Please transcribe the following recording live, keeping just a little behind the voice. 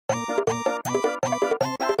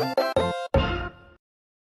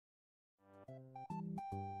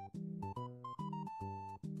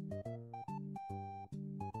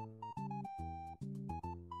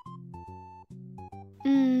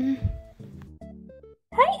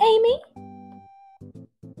Amy.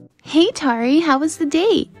 Hey, Tari, how was the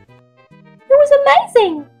date? It was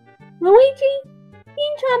amazing. Luigi,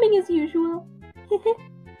 being charming as usual.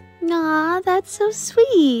 Aw, that's so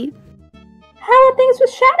sweet. How are things with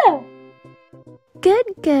Shadow? Good,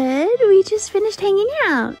 good. We just finished hanging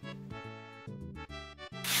out.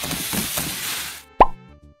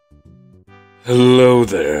 Hello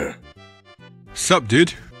there. Sup,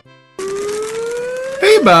 dude?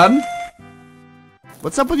 Hey, bud.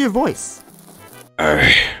 What's up with your voice?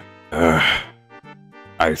 I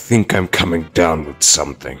think I'm coming down with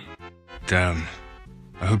something. Damn.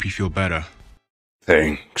 I hope you feel better.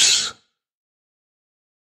 Thanks.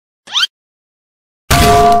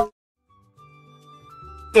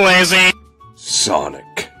 Lazy.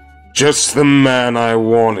 Sonic. Just the man I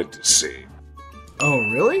wanted to see. Oh,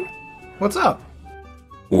 really? What's up?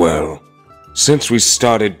 Well, since we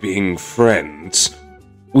started being friends,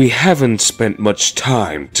 we haven't spent much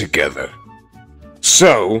time together.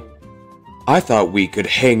 So, I thought we could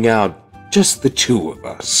hang out, just the two of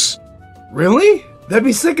us. Really? That'd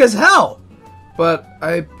be sick as hell! But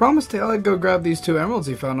I promised Tail I'd go grab these 2 emeralds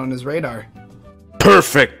he found on his radar.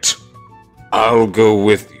 Perfect! I'll go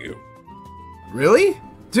with you. Really?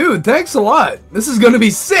 Dude, thanks a lot! This is gonna be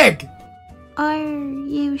sick! Are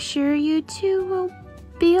you sure you two will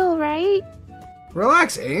be alright?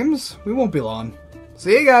 Relax, Ames. We won't be long.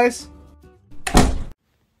 See you guys!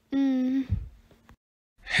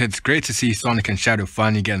 It's great to see Sonic and Shadow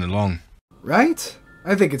finally getting along. Right?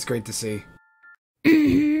 I think it's great to see.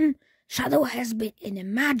 Shadow has been in a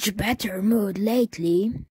much better mood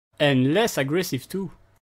lately. And less aggressive too.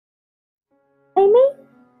 Amy?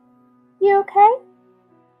 You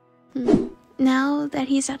okay? Now that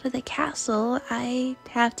he's out of the castle, I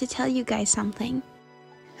have to tell you guys something.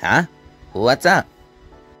 Huh? What's up?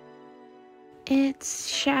 It's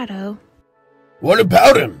Shadow. What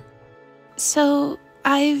about him? So,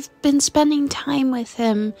 I've been spending time with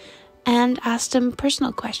him and asked him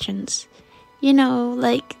personal questions. You know,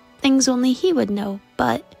 like things only he would know,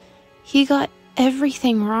 but he got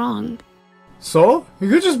everything wrong. So? You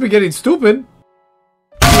could just be getting stupid.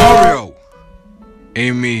 Mario!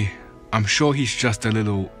 Amy, I'm sure he's just a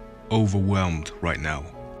little overwhelmed right now.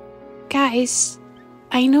 Guys,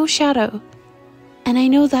 I know Shadow, and I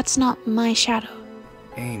know that's not my Shadow.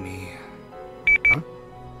 Amy. Huh?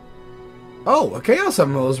 Oh, a Chaos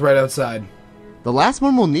Emerald is right outside. The last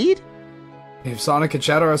one we'll need? If Sonic and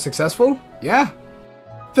Shadow are successful, yeah.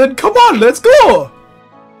 Then come on, let's go!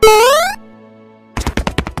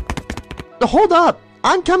 Hold up!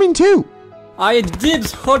 I'm coming too! I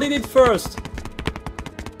dibs holding it first.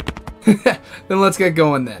 Then let's get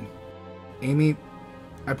going then. Amy,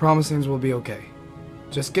 I promise things will be okay.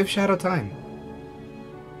 Just give Shadow time.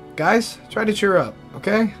 Guys, try to cheer up,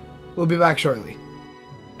 okay? We'll be back shortly.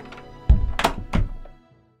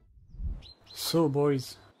 So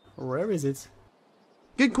boys, where is it?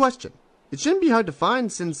 Good question. It shouldn't be hard to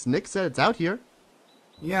find since Nick said it's out here.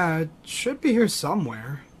 Yeah, it should be here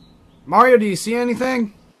somewhere. Mario, do you see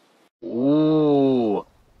anything? Ooh.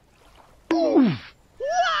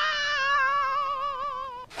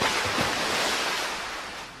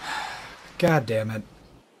 God damn it.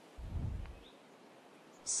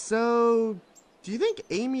 So, do you think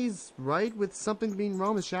Amy's right with something being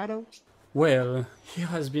wrong with Shadow? Well, he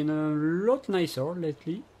has been a lot nicer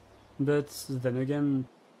lately, but then again,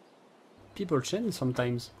 people change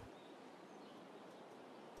sometimes.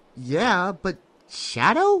 Yeah, but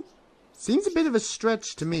Shadow? Seems a bit of a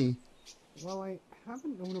stretch to me. Well, I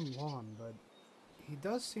haven't known him long, but he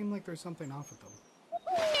does seem like there's something off with him.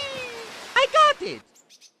 I got it!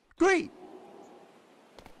 Great!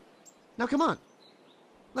 Now come on.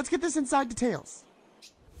 Let's get this inside the tails.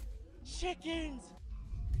 Chickens!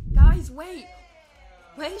 Guys, wait!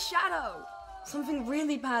 Where's Shadow? Something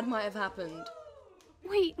really bad might have happened.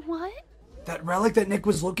 Wait, what? That relic that Nick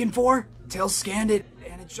was looking for? Tails scanned it,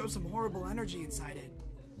 and it showed some horrible energy inside it.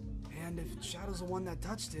 And if Shadow's the one that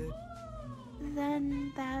touched it...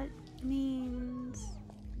 Then that means...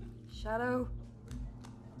 Shadow?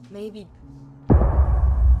 Maybe